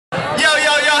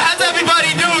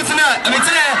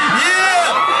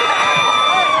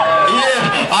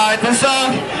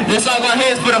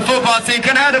with a football team.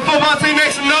 Can I have the football team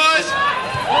make some noise?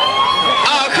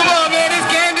 Oh, come on, man. It's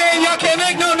game day and y'all can't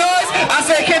make no noise. I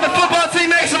said, can the football team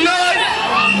make some noise?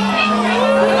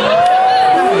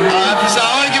 So I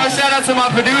want to give a shout out to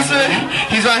my producer.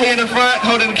 He's right here in the front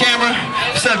holding the camera.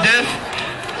 What's up, Dev?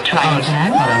 Alright,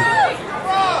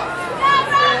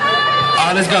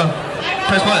 let's go.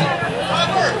 Press play.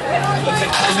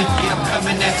 I'm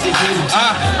coming after you.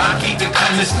 I keep it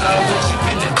coming slow. What you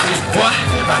finna do? What?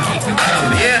 I keep it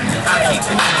coming. Yeah. I keep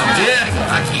it coming. Yeah.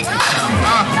 I keep it coming.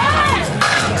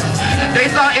 They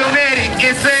saw Illmatic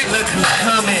and said, look who's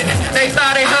coming. They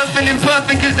saw they huffing and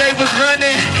puffing cause they was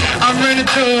running. I'm running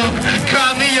through them.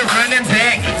 Call me a running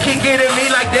back. Kick it at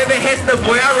me like Devin Hester,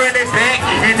 boy, I run it back.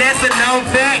 And that's a known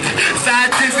fact.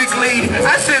 Scientifically,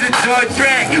 I should've joined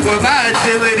track with my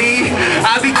agility.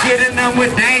 I be getting them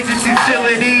with dangerous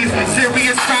utilities.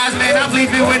 Serious crimes, man, I'm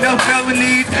leaving with no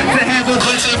felonies. To have a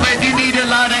bunch of friends, you need a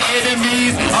lot of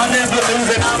enemies. I'll never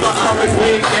lose it, I'm always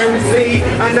win guarantee.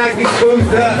 I knock these fools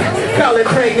up, call it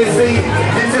pregnancy.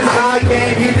 This is my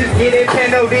game, you just getting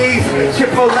penalties.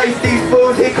 Triple lace these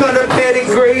fools, here come the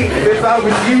pedigree. If I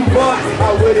was you, boy, I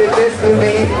wouldn't listen to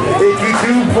me. If you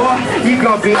do, boy, you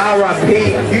gon' be R.I.P.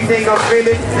 You think I'm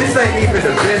feeling? This ain't even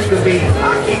the best for me.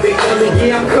 I keep it coming,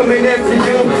 yeah, I'm coming after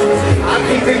you. I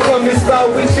keep it coming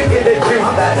slow, we should get a drink.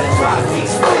 I'm about to try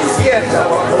these things. Yeah.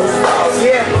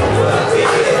 Yeah.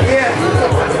 Yeah.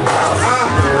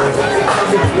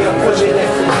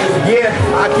 Yeah,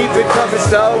 I keep it coming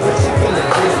slow.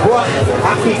 What?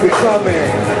 I keep it coming.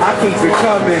 I keep it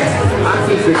coming. I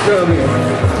keep it coming.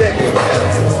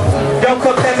 Don't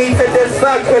compare me to this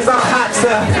suck, cause I'm hot,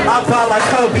 sir. I ball like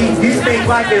Kobe, you stink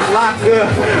like it's locker.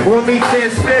 When me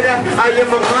thin spitter, I am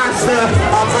a monster.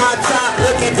 I'm on top,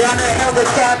 looking down the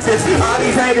helicopters. All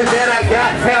these haters that I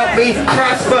got help me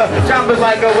prosper. Jumpers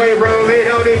like a weight room, it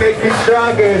only makes me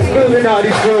stronger. Schooling all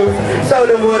these rules, show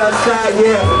them what I saw,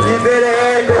 yeah. You better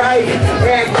act right,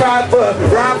 act proper.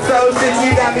 Rhyme so sick,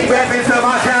 you got me rapping to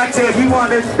my doctor. You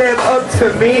wanna step up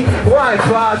to me? Why,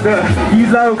 father? You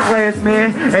low class,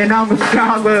 man, and I'm a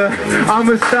scholar, I'm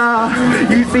a star.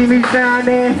 You see me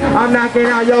shining, I'm knocking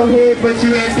out your head, but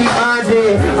you ain't see mine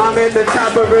yet. I'm at the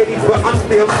top already, but I'm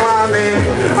still climbing.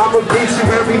 I'ma beat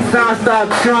you every time, stop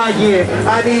trying.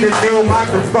 I need a new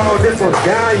microphone, this one's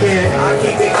dying. I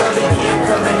keep it coming, keep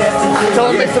coming after you. Tell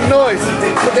them make some noise.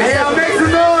 Hey, y'all make some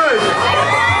noise.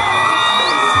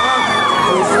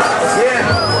 Yeah,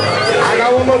 I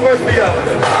got one more verse for y'all.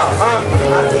 I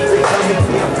keep it coming,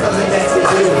 keep coming after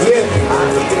you. Yeah.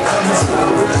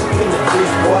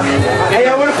 Hey,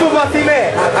 yo, where the football team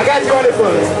at? I got you on this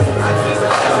one.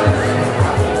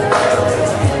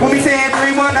 When we saying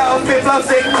 3-1-0, 5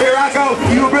 6, here I go.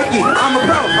 You a rookie, I'm a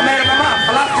pro. I'm out of my mouth,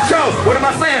 I lost control. What am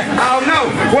I saying? I don't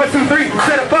know. 1, 2, 3,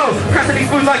 set up foes. Crashing these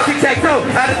fools like tic-tac-toe.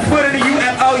 Out of the foot of the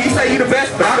UFO, you say you the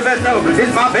best, but I'm the best. No, this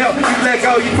is my belt. You let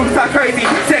go, you fools talk crazy.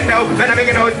 Techno, better make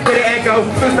a noise, hit it echo.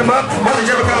 Boost them up, Mother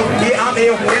Jericho. Yeah, I'm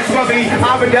ill, it's for me.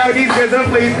 I'm a dog, these rhythm,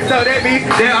 please. So that means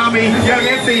they're on me. Young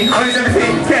MC, only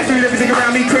 17. Catch me, everything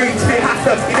around me, creep. Spit hot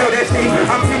stuff, you know that's me.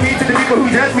 I'm too mean to the people who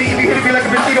judge me. If you hit me like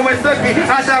a mosquito, it suck me.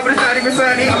 I shot, but it's not even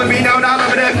sunny. I'ma be known all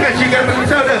over the country. Girl, with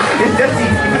each other. It's dusty.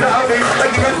 You put the oven,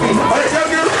 like you rusty. Oh, that's your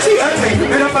girl, she ugly.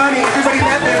 Then I'm funny. Everybody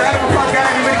laughing. Right up a pop,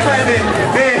 got everybody clapping.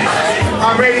 Man,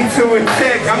 I'm ready to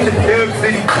attack. I'm the Dub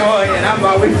City boy, and I'm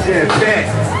always in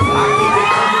back. I keep it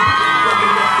coming.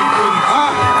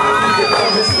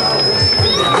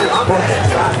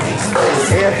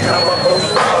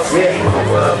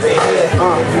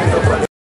 Yeah.